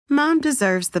Mom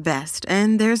deserves the best,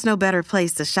 and there's no better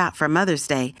place to shop for Mother's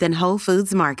Day than Whole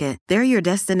Foods Market. They're your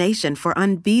destination for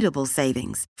unbeatable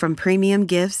savings, from premium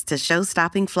gifts to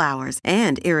show-stopping flowers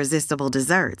and irresistible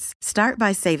desserts. Start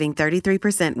by saving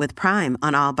 33% with Prime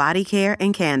on all body care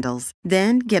and candles.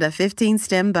 Then get a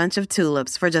 15-stem bunch of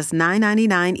tulips for just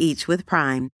 $9.99 each with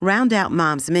Prime. Round out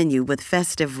Mom's menu with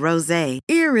festive rosé,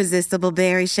 irresistible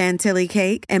berry chantilly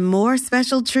cake, and more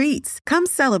special treats. Come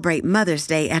celebrate Mother's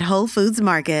Day at Whole Foods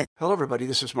Market. Hello, everybody.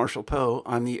 This is Marshall Poe.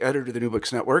 I'm the editor of the New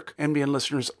Books Network. NBN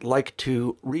listeners like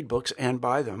to read books and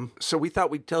buy them. So we thought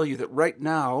we'd tell you that right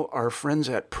now, our friends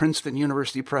at Princeton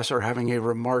University Press are having a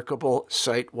remarkable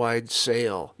site-wide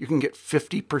sale. You can get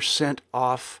 50%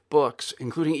 off books,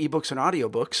 including ebooks and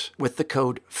audiobooks, with the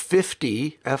code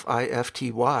 50,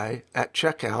 F-I-F-T-Y, at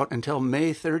checkout until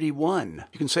May 31.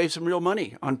 You can save some real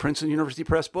money on Princeton University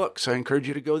Press books. I encourage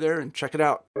you to go there and check it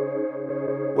out.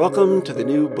 Welcome to the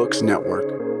New Books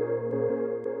Network.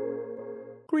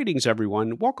 Greetings,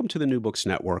 everyone. Welcome to the New Books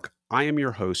Network. I am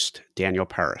your host, Daniel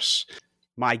Paris.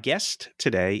 My guest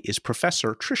today is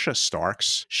Professor Tricia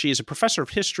Starks. She is a professor of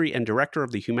history and director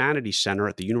of the Humanities Center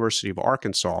at the University of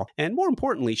Arkansas. And more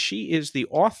importantly, she is the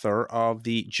author of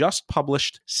the just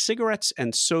published Cigarettes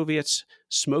and Soviets,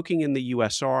 Smoking in the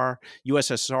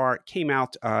USSR. Came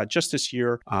out just this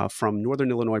year from Northern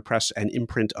Illinois Press, an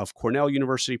imprint of Cornell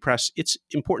University Press. It's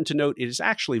important to note it is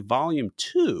actually volume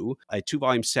 2, a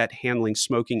 2-volume set handling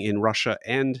smoking in Russia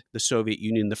and the Soviet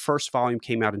Union. The first volume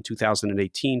came out in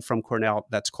 2018 from Cornell.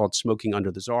 That's called Smoking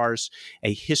Under the Tsars,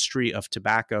 A History of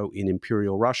Tobacco in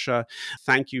Imperial Russia.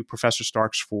 Thank you, Professor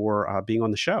Starks, for being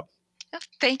on the show.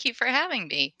 Thank you for having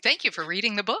me. Thank you for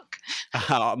reading the book.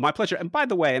 My pleasure. And by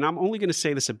the way, and I'm only going to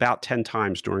say this about 10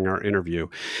 times during our interview,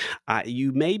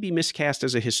 you may be miscast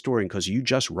as a historian because you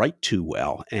just write too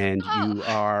well. And you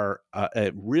are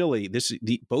really,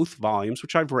 both volumes,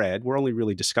 which I've read, we're only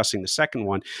really discussing the second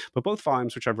one, but both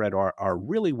volumes, which I've read, are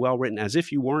really well written, as if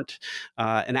you weren't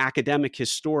an academic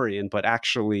historian, but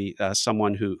actually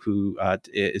someone who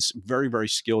is very, very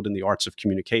skilled in the arts of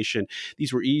communication.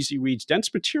 These were easy reads,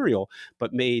 dense material,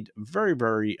 but made very,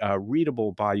 very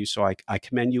readable by you. So I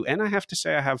commend you. And I have to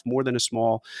say, I have more than a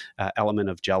small element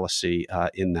of jealousy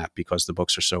in that because the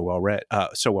books are so well read,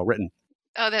 so well written.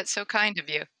 Oh, that's so kind of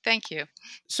you. Thank you.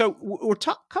 So we're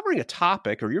covering a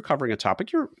topic, or you're covering a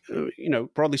topic. You're,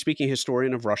 broadly speaking,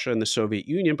 historian of Russia and the Soviet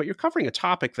Union, but you're covering a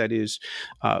topic that is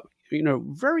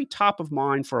very top of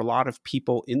mind for a lot of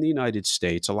people in the United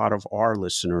States, a lot of our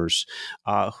listeners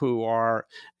who are,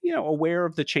 aware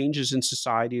of the changes in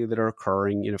society that are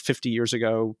occurring. 50 years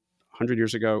ago, 100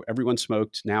 years ago, everyone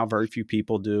smoked. Now very few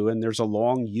people do. And there's a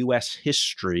long U.S.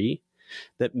 history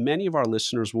that many of our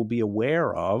listeners will be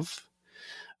aware of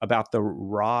about the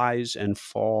rise and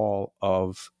fall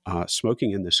of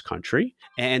smoking in this country.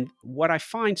 And what I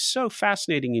find so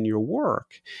fascinating in your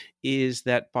work is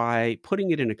that by putting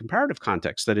it in a comparative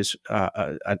context, that is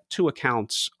two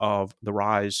accounts of the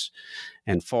rise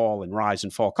and fall,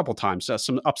 a couple times,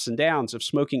 some ups and downs of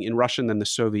smoking in Russia and then the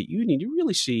Soviet Union, you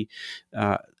really see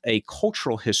a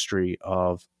cultural history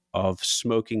of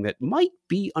smoking that might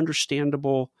be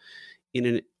understandable in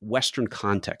a Western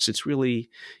context. It's really,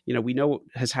 we know what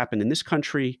has happened in this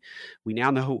country. We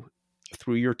now know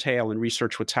through your tale and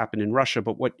research what's happened in Russia.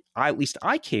 But what at least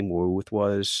I came away with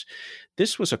was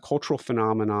this was a cultural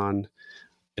phenomenon.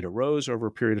 It arose over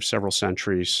a period of several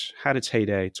centuries, had its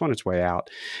heyday, it's on its way out,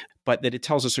 but that it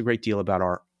tells us a great deal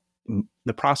about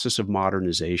the process of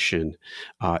modernization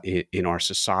in our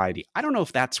society. I don't know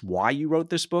if that's why you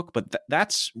wrote this book, but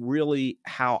that's really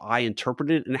how I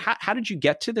interpreted it. And how did you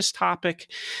get to this topic,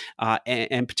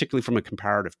 and particularly from a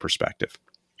comparative perspective?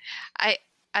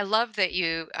 I love that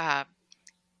you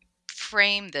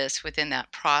frame this within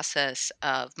that process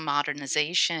of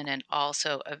modernization and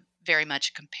also a very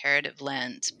much comparative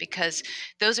lens, because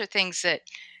those are things that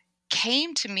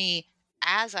came to me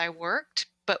as I worked,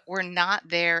 but were not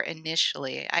there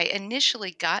initially. I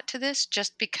initially got to this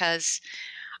just because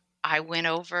I went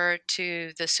over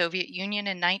to the Soviet Union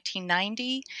in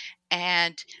 1990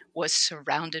 and was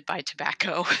surrounded by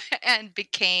tobacco and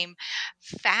became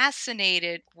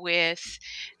fascinated with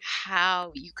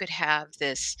how you could have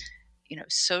this,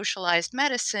 socialized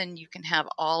medicine. You can have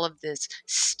all of this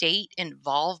state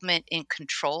involvement in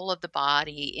control of the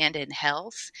body and in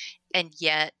health, and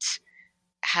yet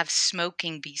have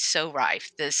smoking be so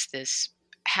rife, this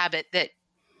habit that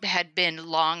had been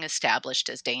long established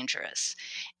as dangerous.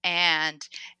 And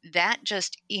that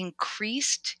just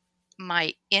increased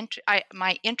my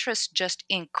interest just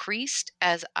increased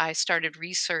as I started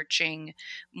researching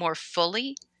more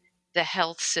fully the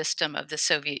health system of the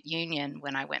Soviet Union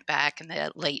when I went back in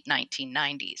the late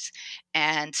 1990s.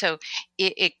 And so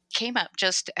it came up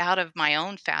just out of my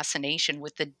own fascination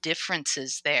with the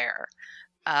differences there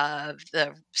of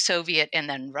the Soviet and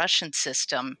then Russian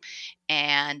system.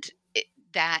 And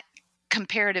that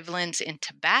comparative lens in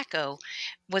tobacco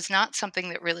was not something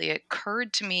that really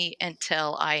occurred to me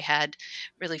until I had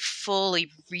really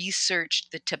fully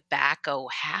researched the tobacco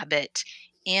habit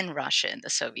in Russia and the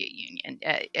Soviet Union.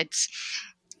 It's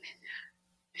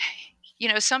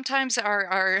sometimes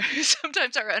our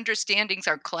sometimes our understandings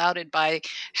are clouded by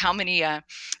how many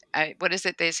what is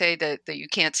it they say that you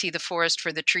can't see the forest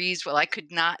for the trees. Well, I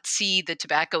could not see the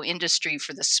tobacco industry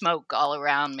for the smoke all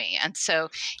around me, and so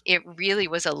it really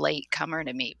was a late comer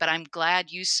to me. But I'm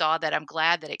glad you saw that. I'm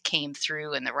glad that it came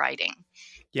through in the writing.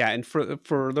 Yeah, and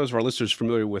for those of our listeners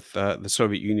familiar with the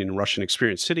Soviet Union and Russian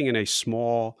experience, sitting in a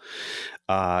small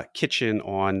kitchen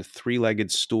on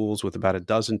three-legged stools with about a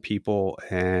dozen people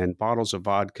and bottles of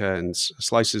vodka and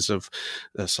slices of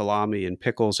salami and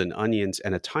pickles and onions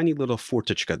and a tiny little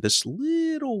furtichka, this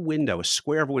little window, a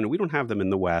square of a window. We don't have them in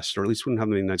the West, or at least we don't have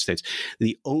them in the United States.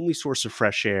 The only source of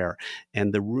fresh air,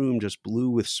 and the room just blue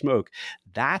with smoke.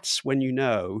 That's when you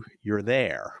know you're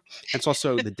there. It's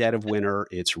also the dead of winter.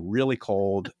 It's really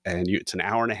cold, and it's an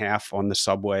hour and a half on the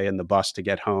subway and the bus to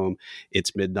get home.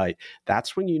 It's midnight.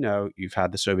 That's when you know you've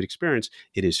had the Soviet experience.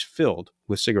 It is filled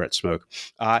with cigarette smoke.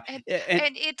 And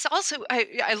it's also,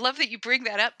 I love that you bring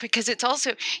that up, because it's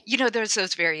also, there's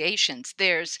those variations.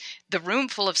 There's the room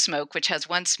full of smoke, which has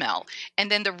one smell, and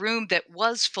then the room that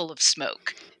was full of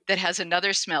smoke that has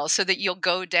another smell, so that you'll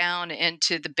go down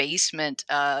into the basement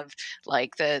of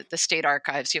like the state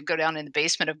archives. You'll go down in the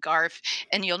basement of GARF,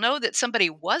 and you'll know that somebody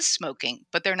was smoking,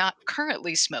 but they're not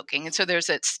currently smoking. And so there's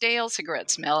that stale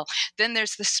cigarette smell. Then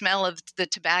there's the smell of the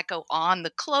tobacco on the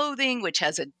clothing, which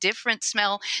has a different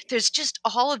smell. There's just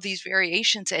all of these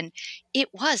variations, and it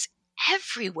was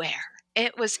everywhere.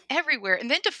 It was everywhere.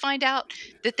 And then to find out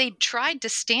that they tried to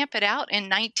stamp it out in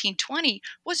 1920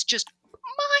 was just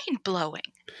mind blowing.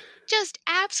 Just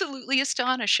absolutely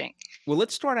astonishing. Well,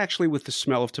 let's start actually with the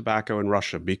smell of tobacco in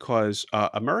Russia, because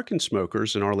American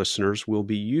smokers and our listeners will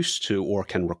be used to, or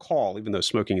can recall, even though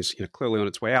smoking is clearly on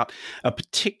its way out, a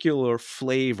particular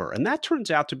flavor. And that turns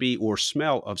out to be, or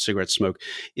smell of cigarette smoke,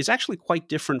 is actually quite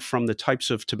different from the types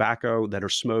of tobacco that are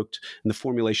smoked and the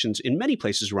formulations in many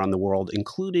places around the world,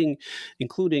 including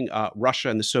Russia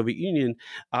and the Soviet Union.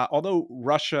 Although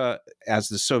Russia, as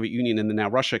the Soviet Union and then now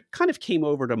Russia, kind of came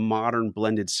over to modern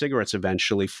blended cigarettes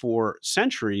eventually, for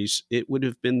centuries, it would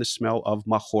have been the smell of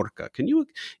Mahorka. Can you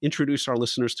introduce our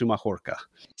listeners to Mahorka?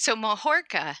 So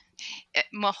Mahorka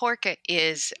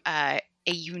is a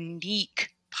unique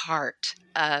part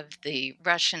of the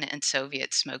Russian and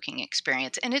Soviet smoking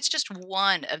experience. And it's just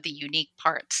one of the unique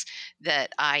parts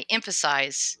that I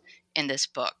emphasize in this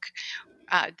book.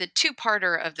 The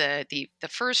two-parter of the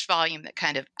first volume that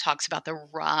kind of talks about the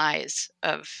rise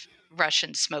of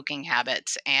Russian smoking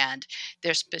habits and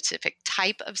their specific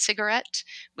type of cigarette,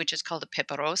 which is called a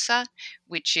paparosa,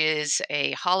 which is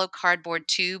a hollow cardboard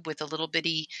tube with a little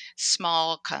bitty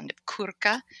small kind of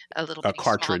kurka, a little bitty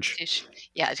cartridge.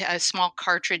 A small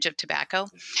cartridge of tobacco.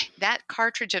 That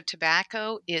cartridge of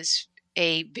tobacco is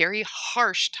a very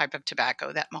harsh type of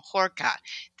tobacco, that Mahorka,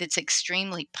 that's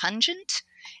extremely pungent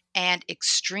and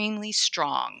extremely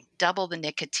strong, double the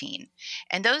nicotine.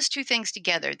 And those two things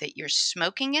together, that you're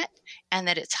smoking it and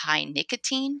that it's high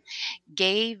nicotine,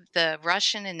 gave the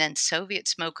Russian and then Soviet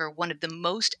smoker one of the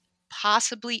most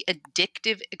possibly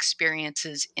addictive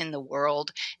experiences in the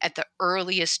world at the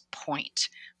earliest point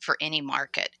for any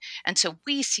market. And so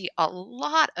we see a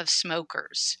lot of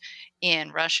smokers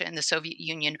in Russia and the Soviet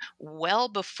Union well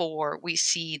before we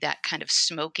see that kind of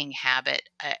smoking habit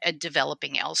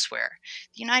developing elsewhere.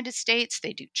 The United States,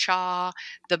 they do cha.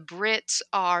 The Brits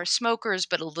are smokers,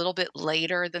 but a little bit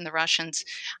later than the Russians.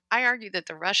 I argue that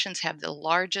the Russians have the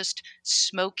largest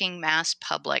smoking mass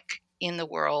public in the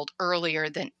world earlier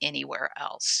than anywhere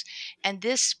else. And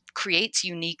this creates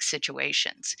unique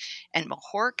situations. And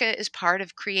Mahorka is part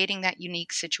of creating that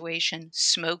unique situation.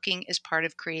 Smoking is part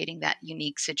of creating that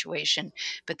unique situation.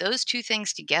 But those two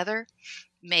things together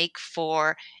make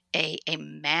for a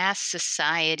mass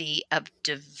society of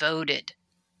devoted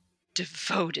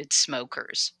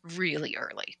smokers really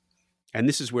early. And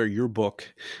this is where your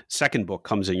book, second book,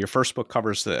 comes in. Your first book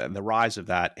covers the rise of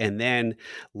that. And then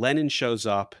Lenin shows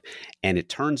up, and it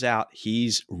turns out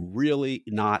he's really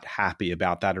not happy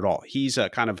about that at all. He's a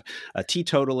kind of a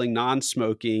teetotaling,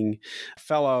 non-smoking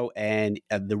fellow, and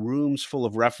the room's full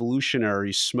of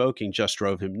revolutionaries smoking just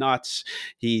drove him nuts.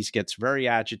 He gets very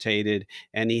agitated,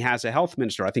 and he has a health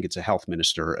minister, I think it's a health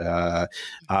minister,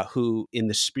 who, in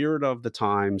the spirit of the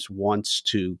times, wants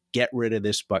to get rid of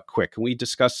this but quick. Can we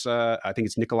discuss, I think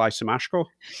it's Nikolai Semashko?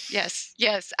 Yes.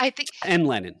 I think And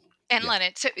Lenin. And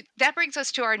Lenin. So that brings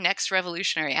us to our next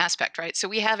revolutionary aspect, right? So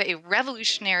we have a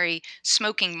revolutionary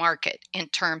smoking market in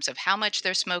terms of how much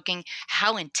they're smoking,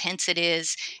 how intense it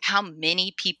is, how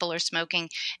many people are smoking.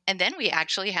 And then we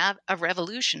actually have a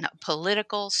revolution, a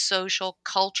political, social,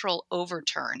 cultural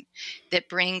overturn that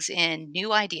brings in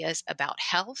new ideas about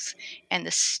health and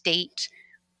the state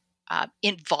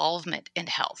involvement in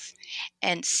health.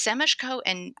 And Semashko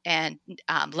and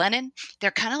Lenin,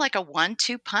 they're kind of like a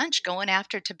 1-2 punch going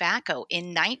after tobacco. In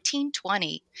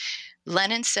 1920,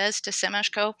 Lenin says to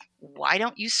Semashko, "Why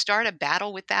don't you start a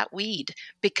battle with that weed?"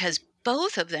 Because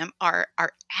both of them are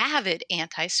avid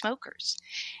anti-smokers.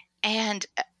 And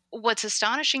what's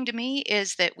astonishing to me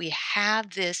is that we have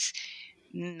this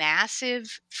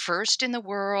massive, first in the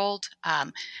world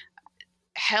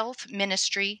health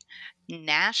ministry,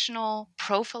 national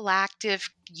prophylactic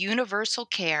universal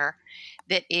care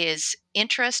that is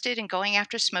interested in going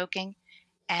after smoking,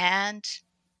 and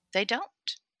they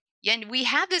don't. And we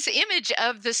have this image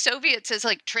of the Soviets as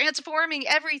like transforming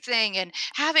everything and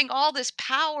having all this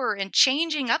power and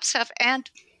changing up stuff. And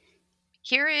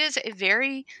here is a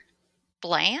very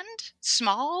bland,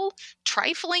 small,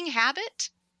 trifling habit,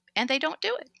 and they don't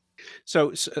do it.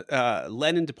 So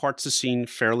Lenin departs the scene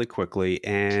fairly quickly,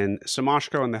 and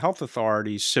Semashko and the health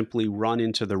authorities simply run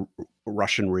into the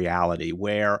Russian reality,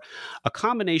 where a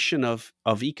combination of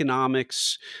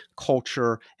economics,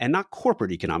 culture, and not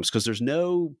corporate economics, because there's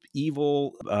no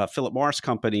evil Philip Morris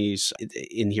companies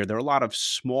in here. There are a lot of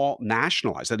small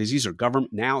nationalized, that is, these are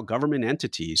government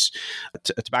entities,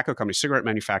 tobacco companies, cigarette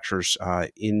manufacturers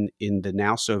in the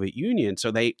now Soviet Union. So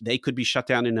they could be shut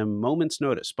down in a moment's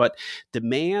notice. But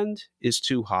demand is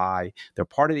too high. They're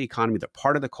part of the economy. They're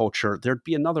part of the culture. There'd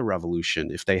be another revolution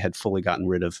if they had fully gotten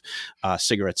rid of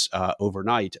cigarettes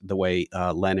overnight, the way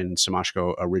Lenin and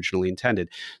Semashko originally intended.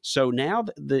 So now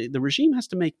the regime has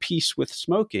to make peace with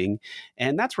smoking,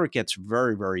 and that's where it gets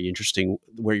very, very interesting,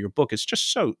 where your book is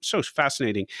just so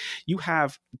fascinating. You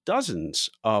have dozens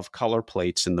of color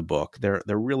plates in the book. They're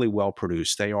really well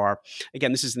produced. They are,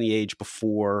 again, this is in the age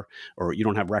before, or you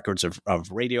don't have records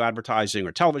of radio advertising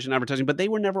or television advertising, but they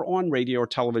were never on radio or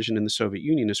television in the Soviet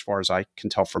Union, as far as I can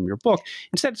tell from your book.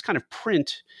 Instead, it's kind of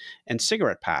print and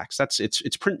cigarette packs.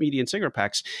 It's print media and cigarette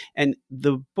packs. And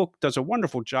the book does a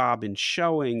wonderful job in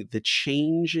showing the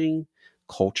changing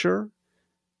culture,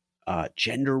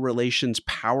 gender relations,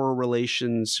 power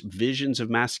relations, visions of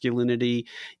masculinity,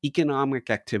 economic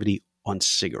activity on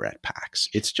cigarette packs.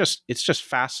 It's just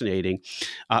fascinating.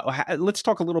 Let's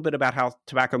talk a little bit about how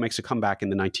tobacco makes a comeback in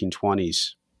the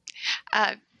 1920s.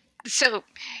 So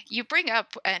you bring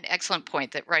up an excellent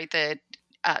point that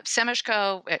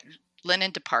Semashko,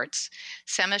 Lenin departs.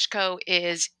 Semashko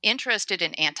is interested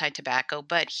in anti-tobacco,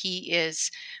 but he is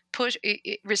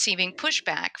receiving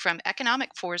pushback from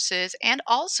economic forces and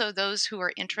also those who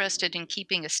are interested in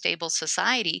keeping a stable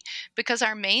society, because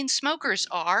our main smokers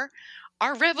are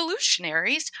our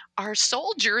revolutionaries, our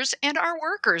soldiers, and our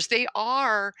workers. They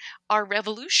are our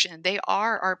revolution. They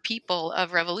are our people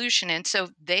of revolution. And so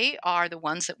they are the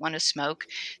ones that want to smoke.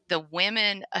 The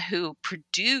women who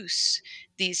produce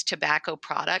these tobacco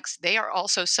products, they are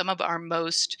also some of our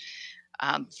most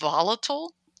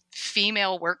volatile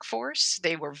female workforce.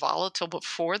 They were volatile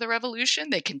before the revolution.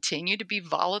 They continue to be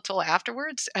volatile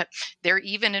afterwards. They're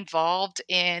even involved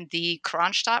in the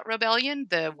Kronstadt rebellion.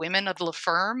 The women of La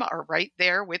Ferme are right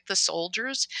there with the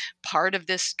soldiers, part of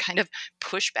this kind of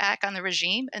pushback on the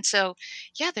regime. And so,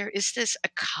 there is this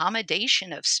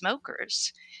accommodation of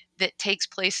smokers that takes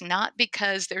place not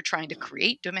because they're trying to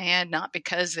create demand, not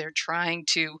because they're trying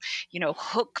to,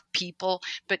 hook people,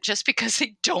 but just because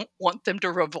they don't want them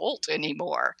to revolt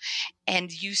anymore.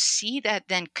 And you see that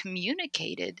then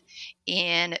communicated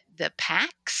in the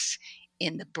packs,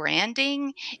 in the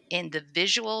branding, in the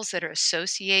visuals that are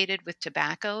associated with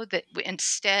tobacco, that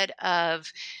instead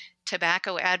of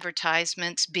tobacco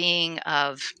advertisements being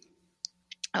of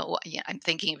I'm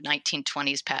thinking of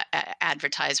 1920s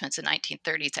advertisements and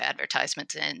 1930s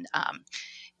advertisements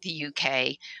the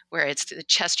UK, where it's the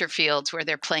Chesterfields where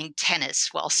they're playing tennis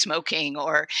while smoking,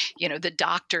 or, the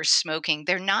doctor smoking.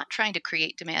 They're not trying to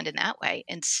create demand in that way.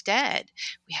 Instead,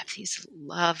 we have these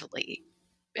lovely,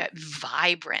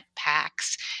 vibrant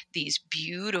packs, these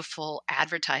beautiful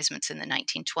advertisements in the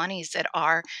 1920s that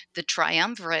are the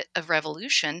triumvirate of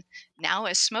revolution now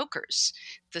as smokers.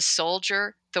 The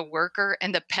soldier, the worker,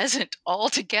 and the peasant all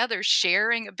together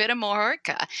sharing a bit of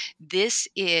Majorca. This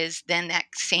is then that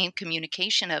same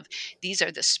communication of these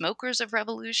are the smokers of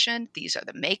revolution, these are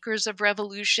the makers of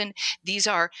revolution,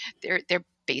 they're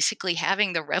basically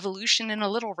having the revolution in a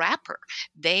little wrapper.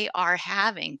 They are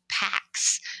having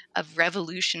packs of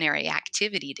revolutionary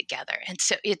activity together. And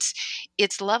so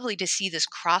it's lovely to see this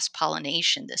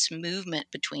cross-pollination, this movement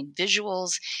between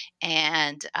visuals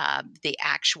and the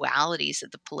actualities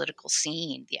of the political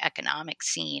scene, the economic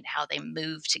scene, how they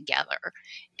move together,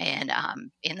 and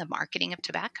in the marketing of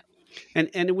tobacco. And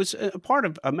it was a part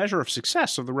of a measure of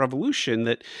success of the revolution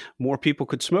that more people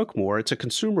could smoke more. It's a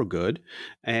consumer good,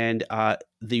 and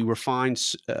the refined,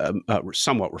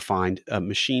 somewhat refined,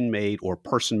 machine-made or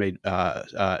person-made,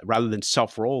 rather than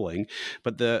self-rolling,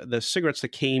 but the cigarettes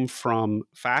that came from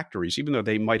factories, even though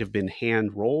they might have been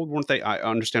hand-rolled, weren't they? I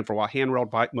understand for a while,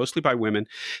 hand-rolled mostly by women.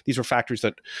 These were factories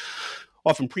that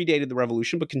often predated the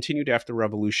revolution, but continued after the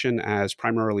revolution as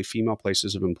primarily female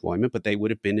places of employment, but they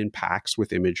would have been in packs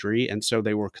with imagery. And so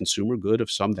they were a consumer good of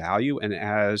some value. And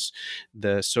as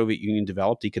the Soviet Union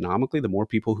developed economically, the more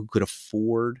people who could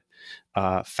afford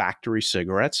factory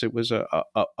cigarettes, it was a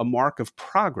mark of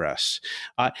progress.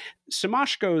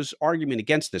 Semashko's argument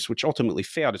against this, which ultimately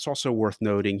failed, it's also worth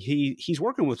noting, he's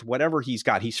working with whatever he's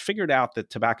got. He's figured out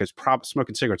that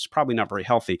smoking cigarettes is probably not very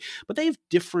healthy, but they have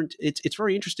different, it's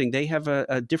very interesting. They have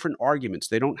different arguments.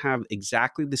 They don't have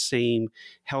exactly the same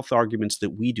health arguments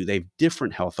that we do. They have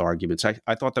different health arguments.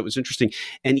 I thought that was interesting.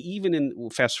 And even we'll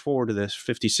fast forward to the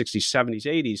 50s, 60s, 70s,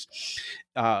 80s,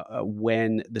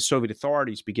 when the Soviet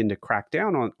authorities begin to crack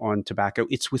down on tobacco,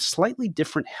 it's with slightly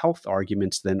different health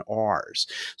arguments than ours.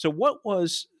 So what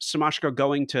was Semashko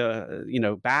going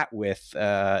to, bat with,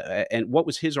 and what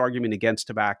was his argument against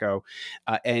tobacco?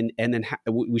 And then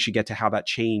we should get to how that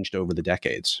changed over the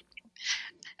decades.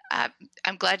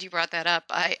 I'm glad you brought that up.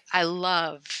 I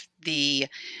love the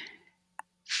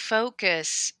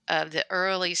focus of the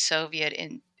early Soviet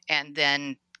and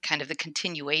then kind of the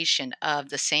continuation of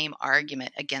the same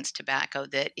argument against tobacco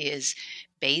that is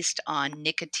based on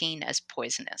nicotine as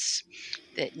poisonous.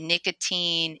 That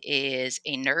nicotine is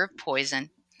a nerve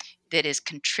poison that is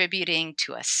contributing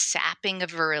to a sapping of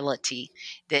virility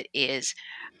that is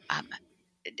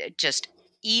just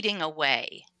eating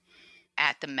away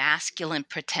at the masculine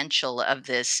potential of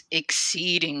this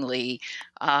exceedingly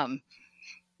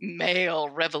male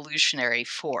revolutionary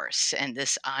force, and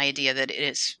this idea that it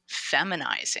is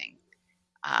feminizing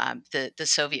the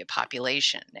Soviet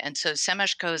population. And so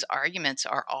Semashko's arguments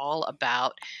are all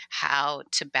about how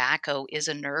tobacco is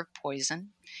a nerve poison,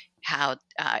 how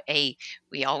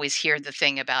we always hear the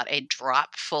thing about a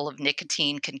drop of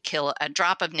nicotine could kill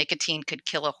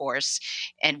a horse,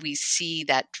 and we see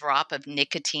that drop of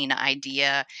nicotine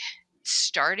idea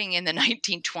starting in the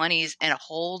 1920s and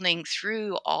holding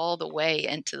through all the way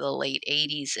into the late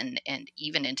 80s and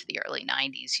even into the early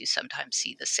 90s. You sometimes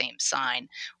see the same sign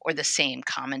or the same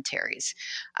commentaries.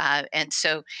 And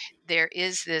so there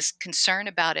is this concern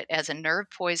about it as a nerve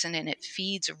poison, and it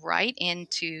feeds right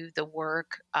into the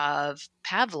work of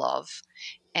Pavlov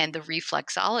and the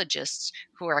reflexologists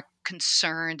who are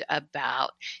concerned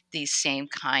about these same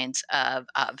kinds of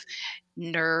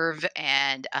nerve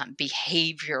and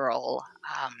behavioral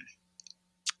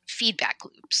feedback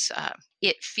loops.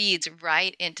 It feeds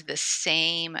right into the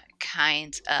same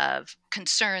kinds of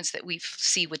concerns that we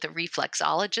see with the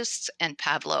reflexologists and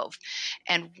Pavlov.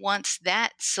 And once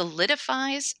that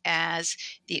solidifies as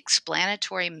the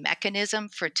explanatory mechanism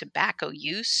for tobacco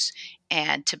use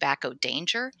and tobacco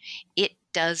danger, it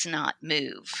does not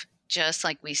move. Just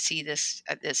like we see this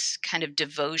kind of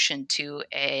devotion to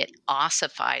an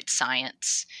ossified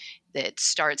science that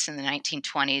starts in the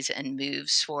 1920s and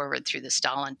moves forward through the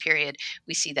Stalin period,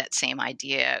 we see that same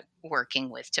idea working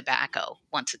with tobacco.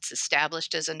 Once it's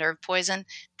established as a nerve poison,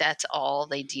 that's all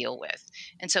they deal with.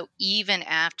 And so even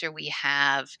after we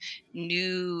have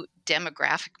new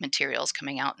demographic materials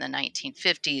coming out in the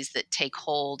 1950s that take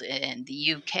hold in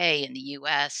the UK and the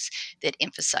US that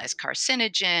emphasize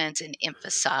carcinogens and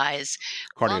emphasize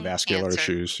cardiovascular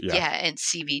issues. And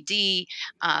CVD.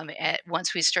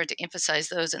 Once we start to emphasize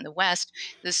those in the West,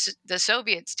 the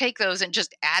Soviets take those and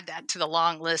just add that to the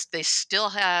long list. They still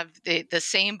have the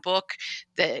same book book,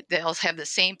 that they'll have the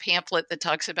same pamphlet that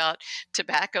talks about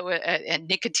tobacco and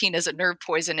nicotine as a nerve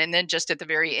poison, and then just at the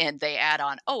very end they add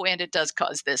on, oh, and it does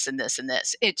cause this and this and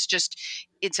this.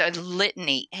 It's a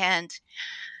litany, and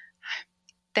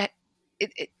that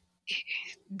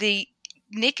the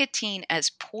nicotine as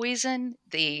poison,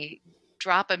 the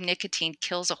drop of nicotine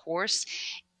kills a horse,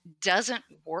 doesn't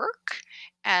work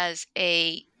as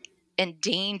a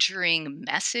endangering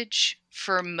message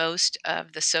for most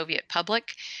of the Soviet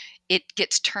public. It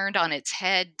gets turned on its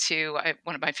head to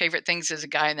one of my favorite things as a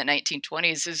guy in the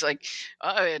 1920s is like,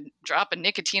 oh, a drop of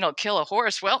nicotine will kill a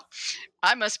horse. Well,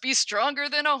 I must be stronger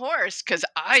than a horse because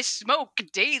I smoke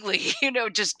daily,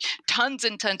 just tons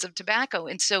and tons of tobacco.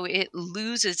 And so it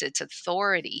loses its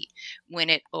authority when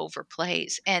it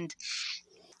overplays. And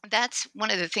that's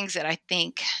one of the things that I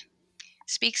think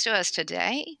speaks to us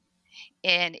today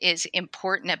and is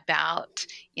important about,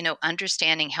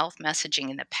 understanding health messaging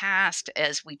in the past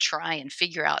as we try and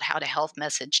figure out how to health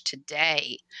message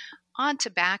today on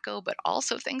tobacco, but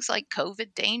also things like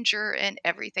COVID danger and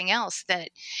everything else,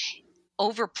 that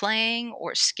overplaying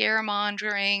or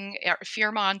scaremongering or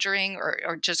fear-mongering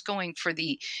or just going for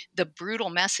the brutal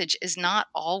message is not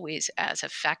always as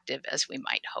effective as we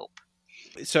might hope.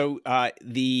 So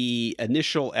the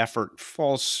initial effort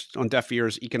falls on deaf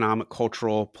ears, economic,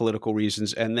 cultural, political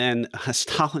reasons. And then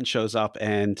Stalin shows up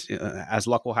and as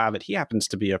luck will have it, he happens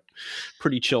to be a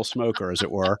pretty chill smoker, as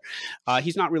it were.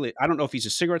 He's not really, I don't know if he's a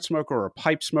cigarette smoker or a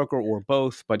pipe smoker or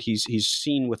both, but he's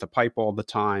seen with a pipe all the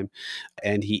time.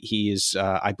 And he is,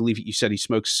 I believe you said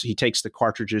he takes the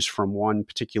cartridges from one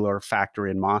particular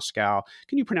factory in Moscow.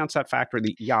 Can you pronounce that factory?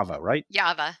 The Yava, right?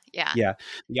 Yava, yeah. Yeah,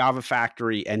 the Yava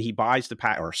factory. And he buys the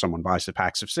or someone buys the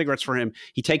packs of cigarettes for him.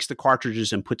 He takes the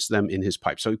cartridges and puts them in his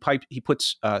pipe. So he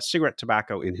puts cigarette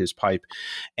tobacco in his pipe,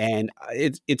 and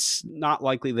it's not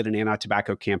likely that an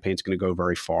anti-tobacco campaign is going to go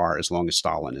very far as long as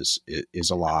Stalin is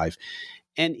alive.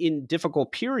 And in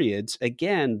difficult periods,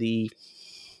 again, the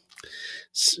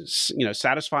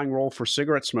satisfying role for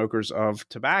cigarette smokers of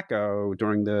tobacco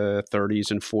during the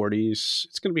 30s and 40s,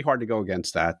 it's going to be hard to go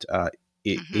against that.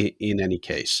 In any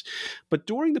case. But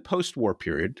during the post-war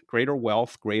period, greater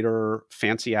wealth, greater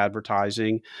fancy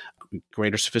advertising,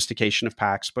 greater sophistication of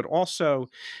packs, but also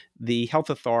the health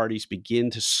authorities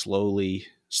begin to slowly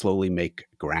make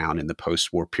ground in the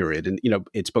post-war period. And,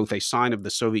 it's both a sign of the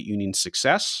Soviet Union's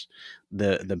success,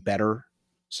 the better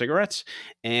cigarettes,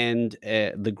 and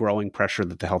the growing pressure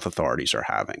that the health authorities are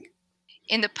having.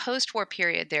 In the post-war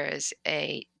period, there is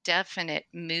a definite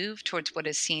move towards what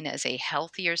is seen as a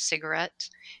healthier cigarette,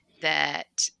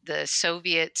 that the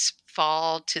Soviets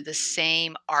fall to the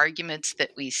same arguments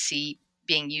that we see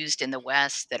being used in the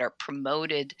West that are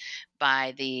promoted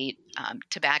by the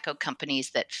tobacco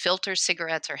companies, that filter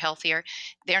cigarettes are healthier.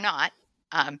 They're not.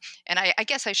 And I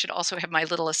guess I should also have my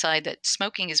little aside that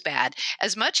smoking is bad.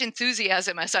 As much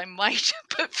enthusiasm as I might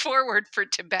put forward for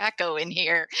tobacco in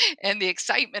here and the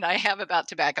excitement I have about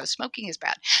tobacco, smoking is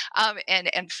bad.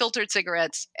 And filtered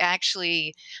cigarettes,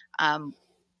 actually,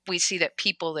 we see that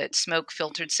people that smoke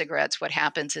filtered cigarettes, what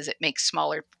happens is it makes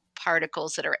smaller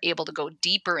particles that are able to go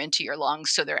deeper into your lungs.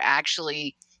 So they're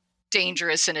actually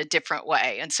dangerous in a different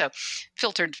way. And so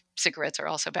filtered cigarettes are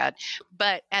also bad.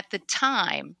 But at the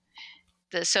time,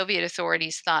 the Soviet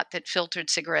authorities thought that filtered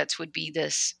cigarettes would be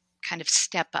this kind of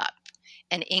step up,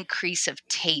 an increase of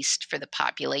taste for the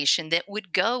population that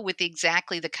would go with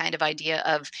exactly the kind of idea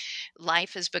of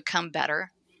life has become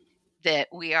better, that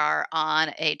we are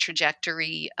on a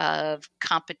trajectory of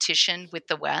competition with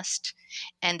the West,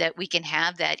 and that we can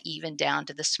have that even down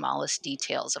to the smallest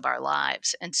details of our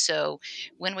lives. And so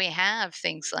when we have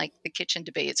things like the kitchen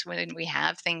debates, when we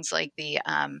have things like the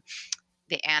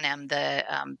ANM,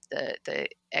 the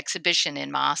exhibition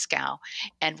in Moscow,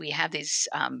 and we have these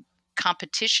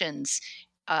competitions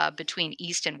between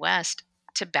East and West,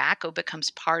 tobacco becomes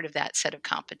part of that set of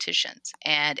competitions.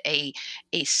 And a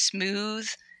smooth,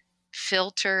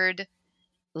 filtered,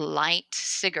 light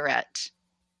cigarette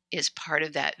is part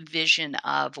of that vision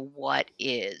of what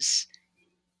is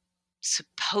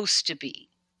supposed to be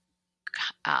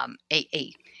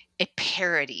a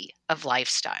parody of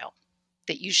lifestyle,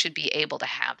 that you should be able to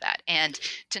have that. And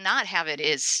to not have it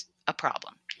is a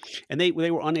problem. And they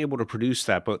were unable to produce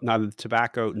that, but neither the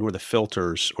tobacco nor the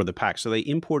filters or the packs. So they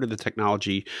imported the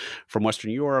technology from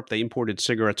Western Europe. They imported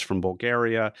cigarettes from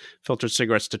Bulgaria, filtered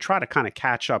cigarettes, to try to kind of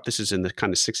catch up. This is in the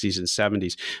kind of 60s and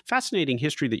 70s. Fascinating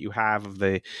history that you have of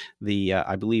the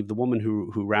I believe the woman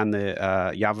who ran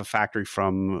the Java factory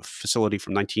facility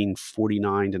from 1949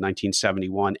 to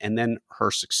 1971, and then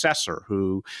her successor,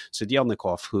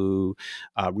 Sedielnikov, who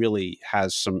really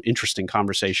has some interesting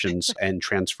conversations and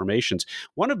transformations.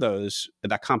 One of those,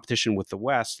 that competition with the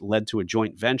West, led to a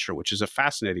joint venture, which is a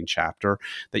fascinating chapter,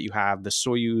 that you have the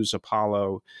Soyuz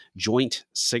Apollo joint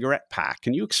cigarette pack.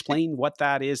 Can you explain what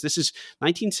that is? This is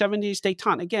 1970s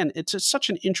détente. Again, it's such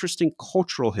an interesting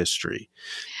cultural history.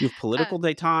 You have political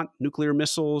détente, nuclear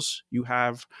missiles, you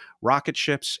have rocket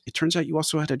ships. It turns out you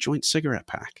also had a joint cigarette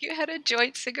pack. You had a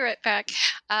joint cigarette pack.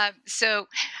 So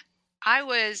I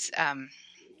was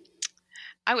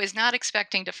not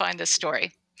expecting to find this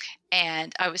story.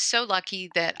 And I was so lucky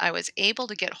that I was able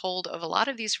to get hold of a lot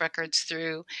of these records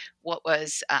through what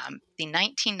was the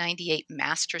 1998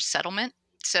 master settlement.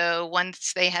 So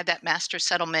once they had that master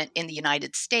settlement in the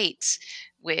United States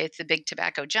with the big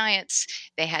tobacco giants,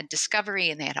 they had discovery,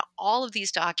 and they had all of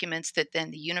these documents that then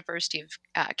the University of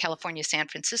California, San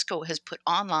Francisco has put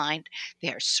online.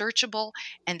 They are searchable,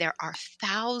 and there are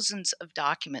thousands of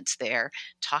documents there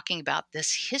talking about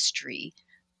this history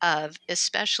of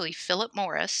especially Philip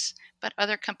Morris, but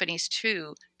other companies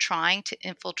too, trying to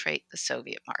infiltrate the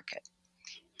Soviet market.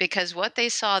 Because what they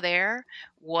saw there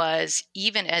was,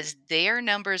 even as their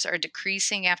numbers are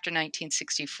decreasing after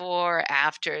 1964,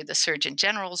 after the Surgeon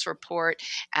General's report,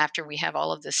 after we have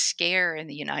all of the scare in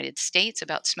the United States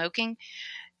about smoking,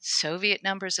 Soviet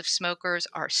numbers of smokers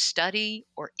are steady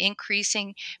or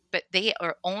increasing, but they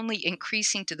are only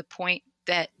increasing to the point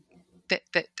that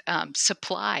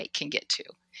supply can get to.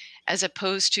 As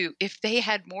opposed to, if they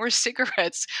had more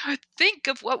cigarettes, think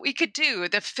of what we could do.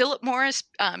 The Philip Morris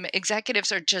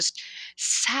executives are just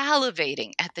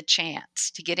salivating at the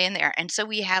chance to get in there. And so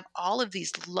we have all of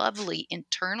these lovely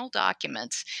internal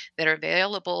documents that are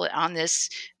available on this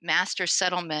master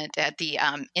settlement at the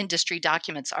Industry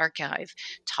Documents Archive,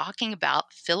 talking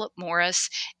about Philip Morris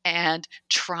and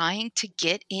trying to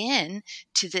get in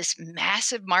to this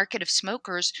massive market of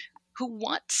smokers who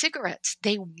want cigarettes.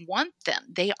 They want them.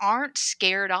 They aren't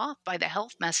scared off by the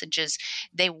health messages.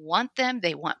 They want them.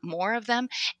 They want more of them.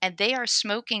 And they are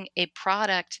smoking a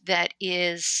product that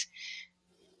is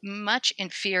much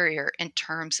inferior in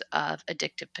terms of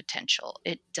addictive potential.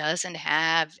 It doesn't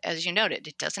have, as you noted,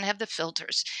 it doesn't have the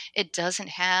filters. It doesn't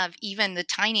have even the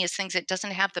tiniest things. It doesn't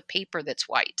have the paper that's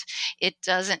white. It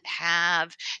doesn't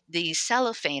have the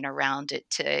cellophane around it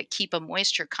to keep a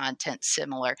moisture content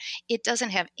similar. It doesn't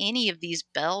have any of these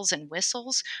bells and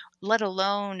whistles, let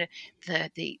alone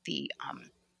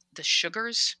the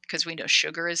sugars, because we know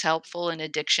sugar is helpful in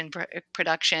addiction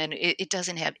production. It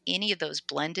doesn't have any of those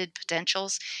blended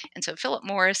potentials. And so Philip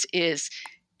Morris is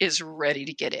ready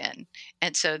to get in.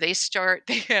 And so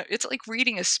it's like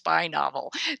reading a spy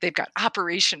novel. They've got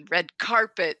Operation Red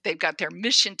Carpet. They've got their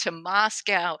mission to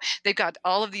Moscow. They've got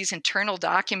all of these internal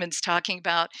documents talking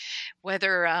about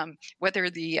whether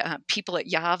the people at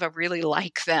Java really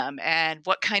like them, and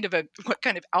what kind of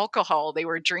alcohol they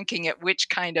were drinking at which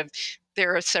kind of.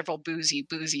 There are several boozy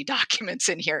documents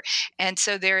in here. And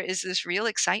so there is this real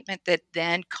excitement that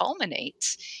then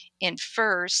culminates in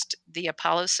first the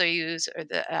Apollo-Soyuz, or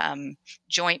the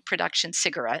joint production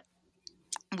cigarette,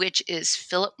 which is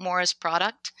Philip Morris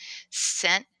product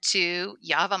sent to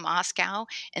Java, Moscow,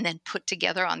 and then put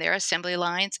together on their assembly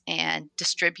lines and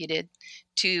distributed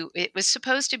to, it was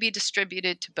supposed to be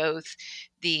distributed to both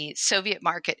the Soviet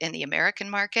market and the American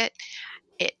market.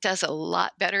 It does a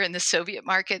lot better in the Soviet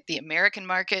market. The American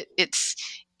market,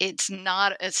 it's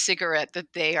not a cigarette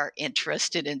that they are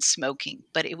interested in smoking,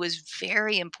 but it was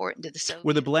very important to the Soviets.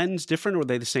 Were the blends different, or were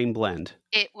they the same blend?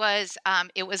 It was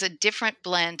a different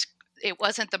blend. It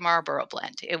wasn't the Marlboro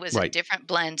blend. It was a different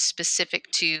blend specific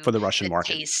to for the Russian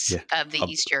market, taste of the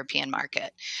East European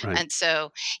market. Right. And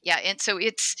so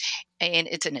it's an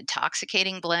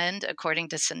intoxicating blend, according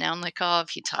to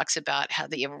Sedielnikov. He talks about how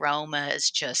the aroma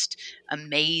is just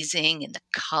amazing and the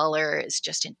color is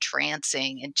just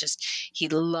entrancing, and just he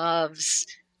loves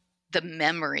the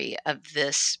memory of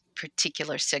this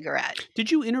particular cigarette.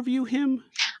 Did you interview him?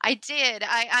 I did.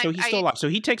 So he's still alive. So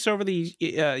he takes over the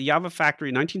Java factory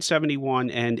in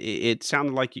 1971, and it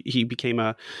sounded like he became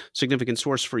a significant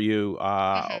source for you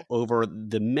over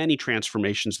the many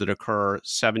transformations that occur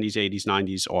 70s, 80s,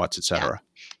 90s, aughts, et cetera.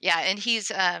 Yeah, and he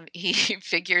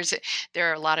figures there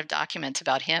are a lot of documents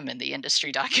about him in the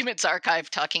Industry Documents Archive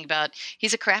talking about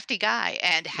he's a crafty guy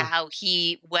and how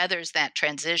he weathers that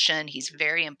transition. He's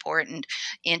very important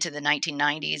into the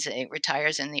 1990s. It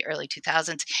retires in the early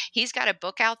 2000s. He's got a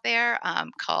book out there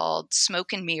called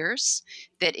Smoke and Mirrors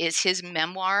that is his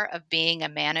memoir of being a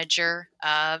manager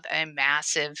of a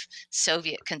massive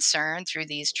Soviet concern through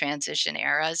these transition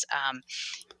eras.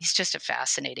 He's just a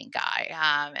fascinating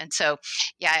guy. And so,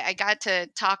 yeah, I got to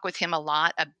talk with him a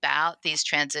lot about these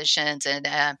transitions and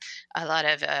a lot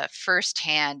of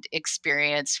firsthand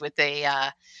experience with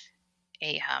a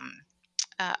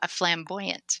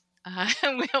flamboyant.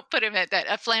 We'll put him at that,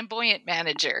 a flamboyant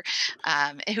manager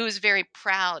who was very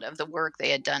proud of the work they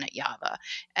had done at Java.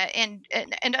 And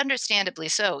understandably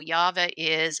so. Java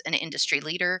is an industry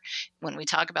leader. When we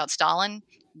talk about Stalin,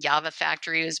 Java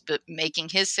Factory is making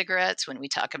his cigarettes. When we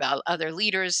talk about other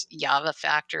leaders, Java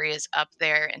Factory is up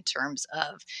there in terms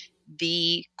of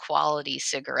the quality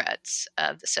cigarettes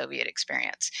of the Soviet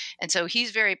experience. And so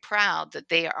he's very proud that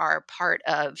they are part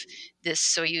of this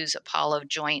Soyuz Apollo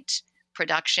joint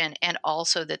production, and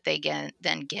also that they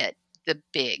then get the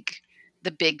big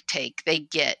take. They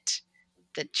get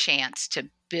the chance to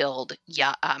build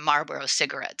Marlboro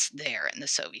cigarettes there in the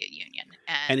Soviet Union.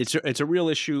 And it's a real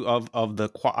issue of the,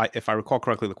 if I recall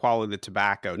correctly, the quality of the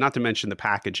tobacco, not to mention the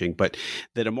packaging, but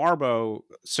that a Marlboro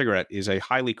cigarette is a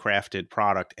highly crafted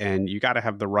product, and you got to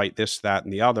have the right this, that,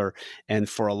 and the other. And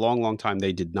for a long, long time,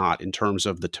 they did not in terms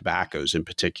of the tobaccos in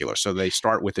particular. So they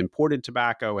start with imported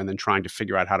tobacco and then trying to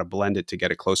figure out how to blend it to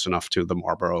get it close enough to the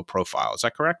Marlboro profile. Is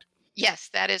that correct? Yes,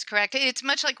 that is correct. It's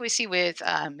much like we see with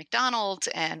McDonald's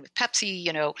and with Pepsi,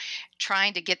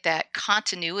 trying to get that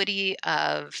continuity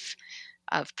of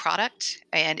product,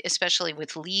 and especially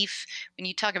with leaf. When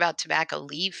you talk about tobacco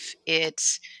leaf,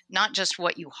 it's not just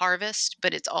what you harvest,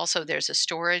 but it's also there's a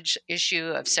storage issue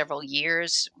of several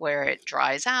years where it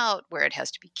dries out, where it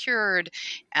has to be cured,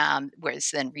 where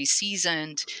it's then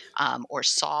reseasoned or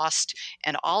sauced.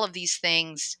 And all of these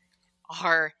things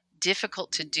are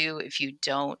difficult to do if you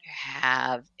don't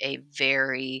have a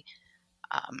very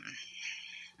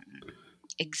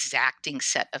exacting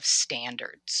set of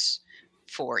standards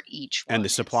for each one. And the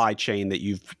supply chain that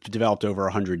you've developed over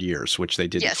 100 years, which they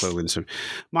did clearly. So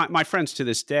my friends to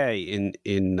this day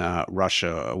in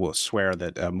Russia will swear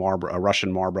that a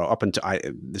Russian Marlboro, up until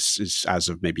this is as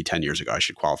of maybe 10 years ago, I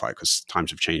should qualify because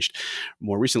times have changed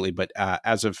more recently, but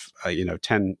as of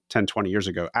 10, 20 years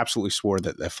ago, absolutely swore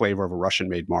that the flavor of a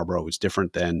Russian-made Marlboro was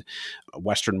different than a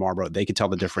Western Marlboro. They could tell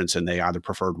the difference, and they either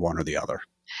preferred one or the other.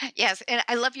 Yes, and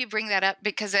I love you bring that up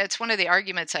because it's one of the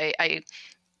arguments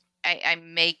I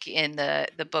make in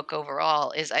the book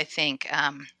overall is I think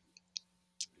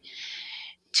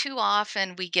too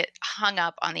often we get hung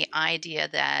up on the idea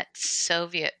that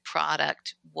Soviet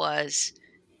product was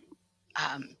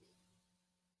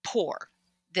poor,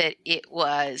 that it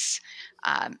was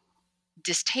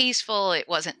distasteful, it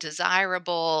wasn't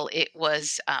desirable, it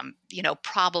was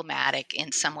problematic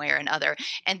in some way or another,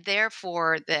 and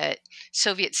therefore that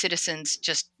Soviet citizens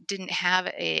just didn't have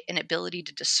an ability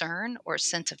to discern or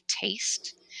sense of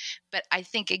taste. But I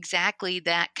think exactly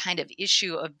that kind of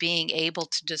issue of being able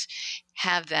to just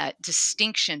have that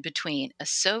distinction between a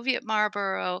Soviet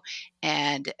Marlboro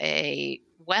and a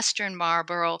Western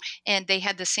Marlboro, and they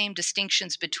had the same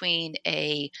distinctions between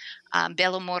a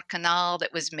Belomor-Canal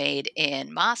that was made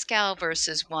in Moscow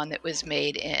versus one that was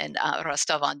made in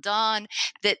Rostov-on-Don,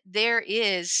 that there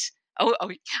is,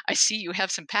 I see you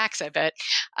have some packs, I bet.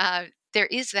 There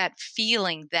is that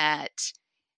feeling that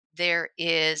there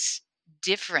is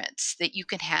difference, that you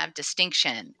can have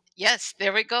distinction. Yes,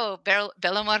 there we go,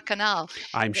 Belomor-Canal.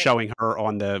 I'm showing her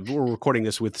we're recording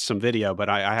this with some video, but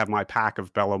I have my pack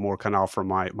of Belomor-Canal from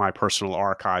my personal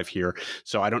archive here.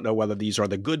 So I don't know whether these are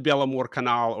the good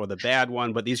Belomor-Canal or the bad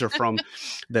one, but these are from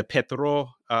the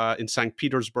Petro in St.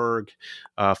 Petersburg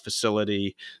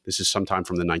facility. This is sometime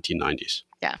from the 1990s.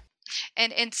 Yeah.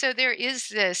 And so there is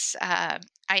this, I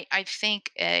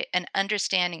think, an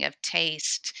understanding of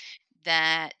taste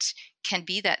that can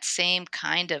be that same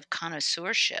kind of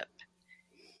connoisseurship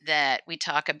that we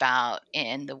talk about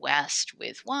in the West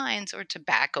with wines or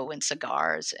tobacco and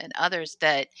cigars and others,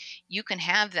 that you can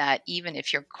have that even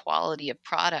if your quality of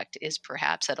product is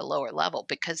perhaps at a lower level,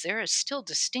 because there is still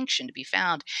distinction to be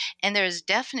found. And there is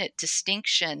definite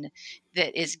distinction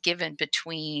that is given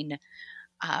between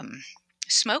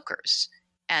smokers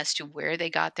as to where they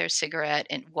got their cigarette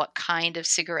and what kind of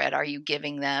cigarette are you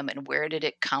giving them and where did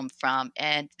it come from.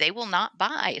 And they will not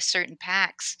buy certain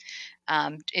packs,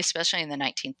 especially in the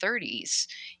 1930s,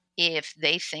 if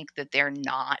they think that they're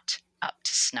not up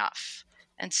to snuff.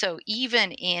 And so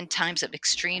even in times of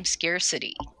extreme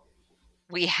scarcity,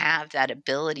 we have that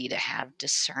ability to have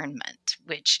discernment,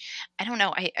 which I don't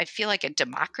know, I feel like it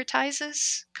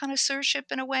democratizes connoisseurship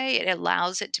in a way. It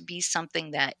allows it to be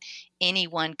something that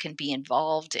anyone can be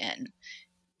involved in,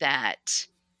 that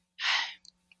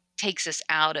takes us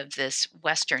out of this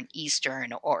Western,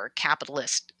 Eastern, or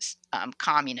capitalist,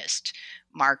 communist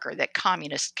marker, that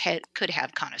communists could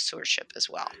have connoisseurship as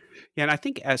well. Yeah, and I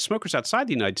think as smokers outside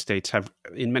the United States have,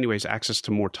 in many ways, access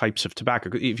to more types of tobacco.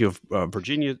 If you have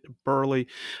Virginia Burley,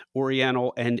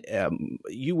 Oriental, and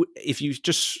if you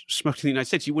just smoked in the United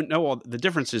States, you wouldn't know all the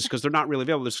differences because they're not really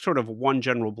available. There's sort of one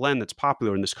general blend that's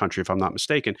popular in this country, if I'm not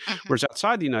mistaken. Mm-hmm. Whereas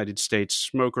outside the United States,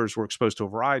 smokers were exposed to a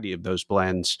variety of those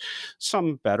blends,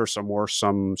 some better, some worse,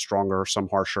 some stronger, some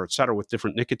harsher, et cetera, with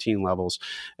different nicotine levels,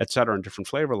 et cetera, and different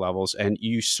flavor levels. And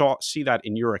you see that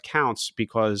in your accounts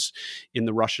because in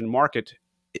the Russian market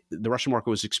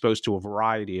was exposed to a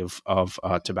variety of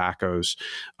tobaccos,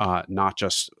 not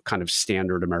just kind of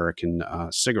standard American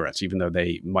cigarettes, even though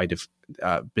they might have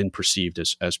been perceived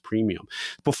as premium.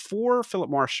 Before Philip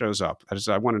Morris shows up, as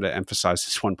I wanted to emphasize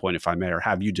this one point, if I may, or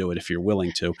have you do it if you're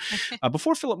willing to.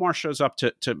 Before Philip Morris shows up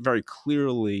to very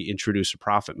clearly introduce a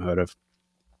profit motive,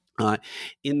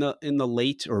 in the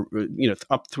late, or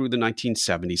up through the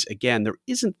 1970s, again,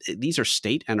 these are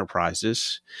state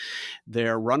enterprises.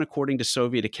 They're run according to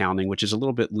Soviet accounting, which is a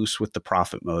little bit loose with the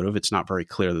profit motive. It's not very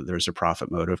clear that there's a profit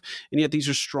motive. And yet these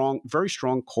are very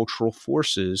strong cultural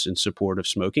forces in support of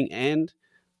smoking, and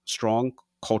strong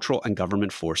cultural and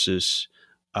government forces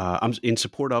in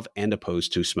support of and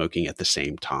opposed to smoking at the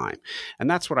same time. And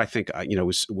that's what I think,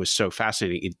 was so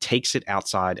fascinating. It takes it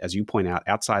outside, as you point out,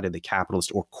 outside of the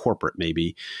capitalist or corporate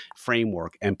maybe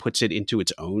framework, and puts it into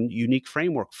its own unique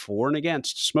framework for and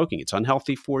against smoking. It's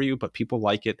unhealthy for you, but people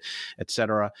like it, et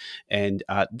cetera. And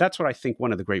that's what I think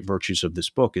one of the great virtues of this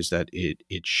book is, that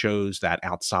it shows that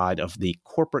outside of the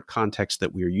corporate context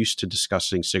that we're used to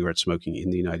discussing cigarette smoking in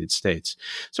the United States.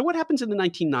 So what happens in the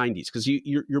 1990s? Because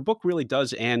your book really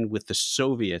does end with the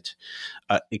Soviet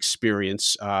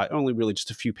experience, only really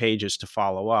just a few pages to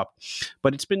follow up.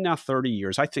 But it's been now 30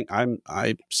 years. I think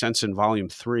I sense in volume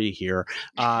 3 here.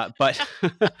 But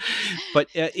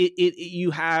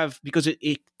you have, because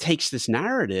it takes this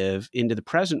narrative into the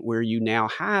present, where you now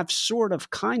have sort of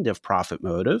kind of profit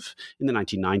motive. In the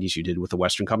 1990s, you did with the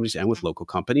Western companies and with local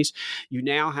companies. You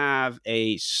now have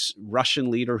a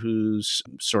Russian leader who's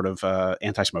sort of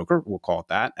anti-smoker, we'll call it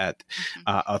that, at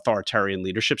authoritarian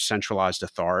leadership, centralized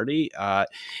authority.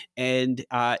 And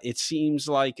it seems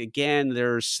like, again,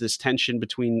 there's this tension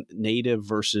between native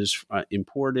versus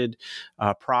imported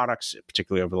products,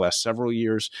 particularly over the last several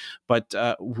years. But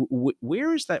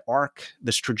where is that arc,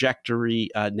 this trajectory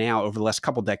now over the last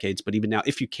couple decades, but even now,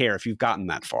 if you've gotten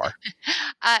that far?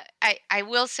 I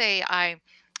will say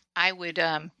I would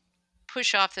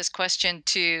push off this question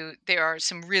to, there are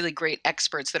some really great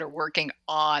experts that are working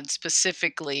on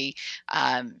specifically,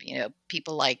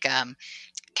 people like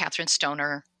Catherine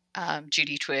Stoner,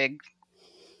 Judy Twigg,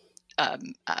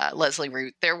 Leslie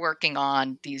Root. They're working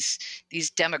on these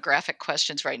demographic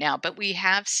questions right now. But we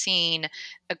have seen,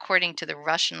 according to the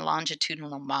Russian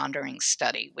longitudinal monitoring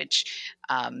study, which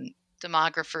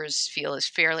demographers feel is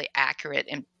fairly accurate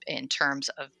in terms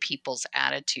of people's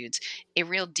attitudes, a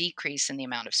real decrease in the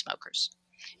amount of smokers.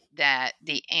 That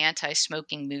the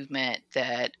anti-smoking movement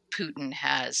that Putin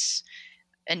has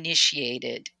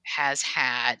initiated has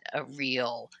had a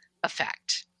real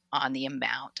effect on the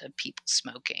amount of people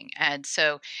smoking. And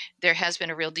so there has been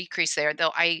a real decrease there,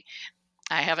 though I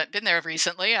haven't been there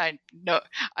recently. I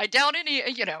doubt any,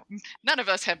 none of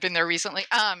us have been there recently.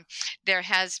 There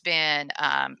has been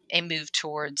a move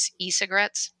towards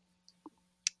e-cigarettes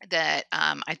that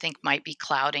I think might be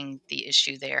clouding the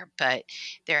issue there, but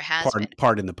there has been...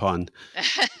 Pardon the pun.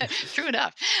 True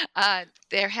enough.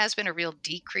 There has been a real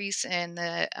decrease in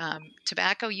the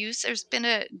tobacco use. There's been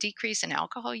a decrease in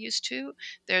alcohol use too.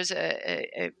 There's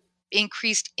a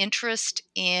increased interest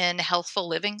in healthful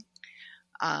living.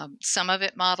 Some of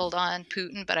it modeled on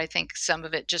Putin, but I think some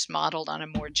of it just modeled on a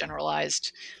more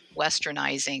generalized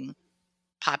westernizing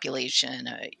population,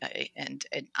 and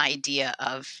an idea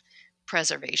of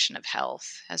preservation of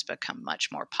health has become much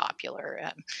more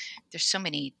popular. There's so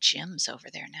many gyms over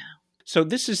there now. So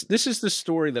this is the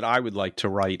story that I would like to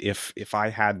write if I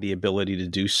had the ability to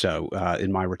do so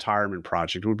in my retirement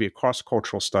project. It would be a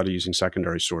cross-cultural study using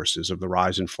secondary sources of the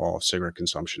rise and fall of cigarette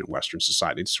consumption in Western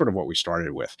society. It's sort of what we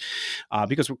started with,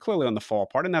 because we're clearly on the fall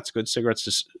part, and that's good.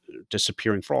 Cigarettes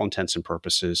disappearing for all intents and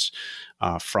purposes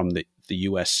from the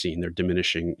U.S. scene. They're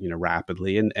diminishing,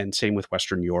 rapidly, and same with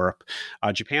Western Europe.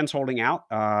 Japan's holding out,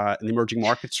 and the emerging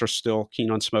markets are still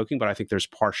keen on smoking, but I think there's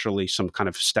partially some kind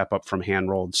of step up from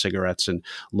hand-rolled cigarettes and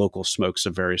local smokes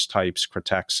of various types,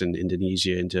 Kretex in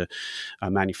Indonesia, into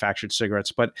manufactured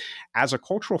cigarettes. But as a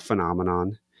cultural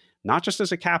phenomenon, not just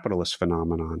as a capitalist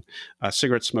phenomenon,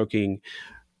 cigarette smoking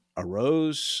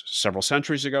arose several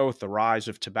centuries ago with the rise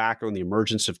of tobacco and the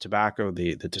emergence of tobacco,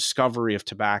 the discovery of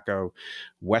tobacco.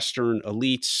 Western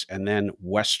elites and then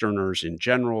Westerners in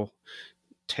general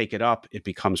take it up. It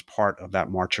becomes part of that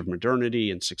march of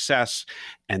modernity and success,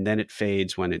 and then it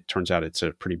fades when it turns out it's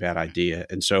a pretty bad idea,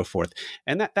 and so forth.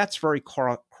 And that's very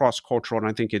cross-cultural, and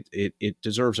I think it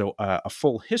deserves a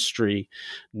full history.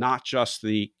 Not just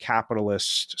the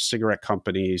capitalist cigarette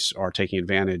companies are taking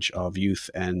advantage of youth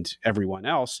and everyone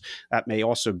else. That may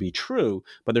also be true,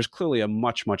 but there's clearly a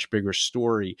much, much bigger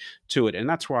story to it, and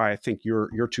that's why I think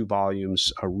your two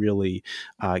volumes really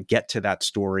get to that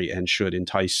story and should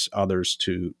entice others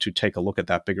to take a look at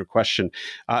that bigger question.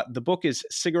 The book is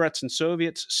Cigarettes and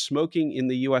Soviets, Smoking in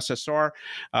the USSR.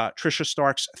 Tricia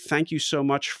Starks, thank you so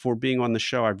much for being on the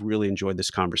show. I've really enjoyed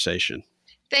this conversation.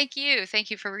 Thank you.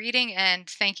 Thank you for reading, and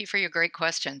thank you for your great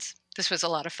questions. This was a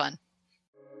lot of fun.